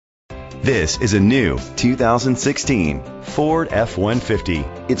This is a new 2016 Ford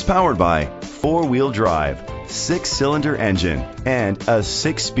F-150. It's powered by four-wheel drive, 6-cylinder engine, and a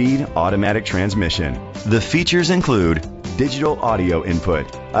 6-speed automatic transmission. The features include digital audio input,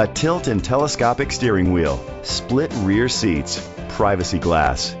 a tilt and telescopic steering wheel, split rear seats, privacy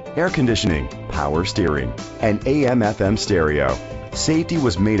glass, air conditioning, power steering, and AM/FM stereo. Safety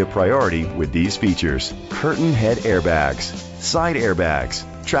was made a priority with these features: curtain head airbags, side airbags,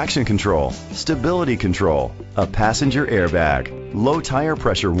 traction control, stability control, a passenger airbag, low tire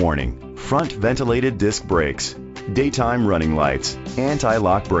pressure warning, front ventilated disc brakes, daytime running lights,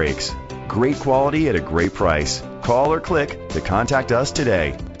 anti-lock brakes. Great quality at a great price. Call or click to contact us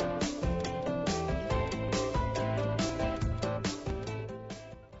today.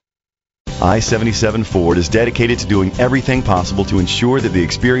 I-77 Ford is dedicated to doing everything possible to ensure that the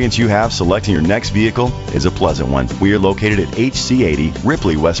experience you have selecting your next vehicle is a pleasant one. We are located at HC80,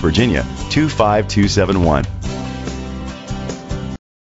 Ripley, West Virginia, 25271.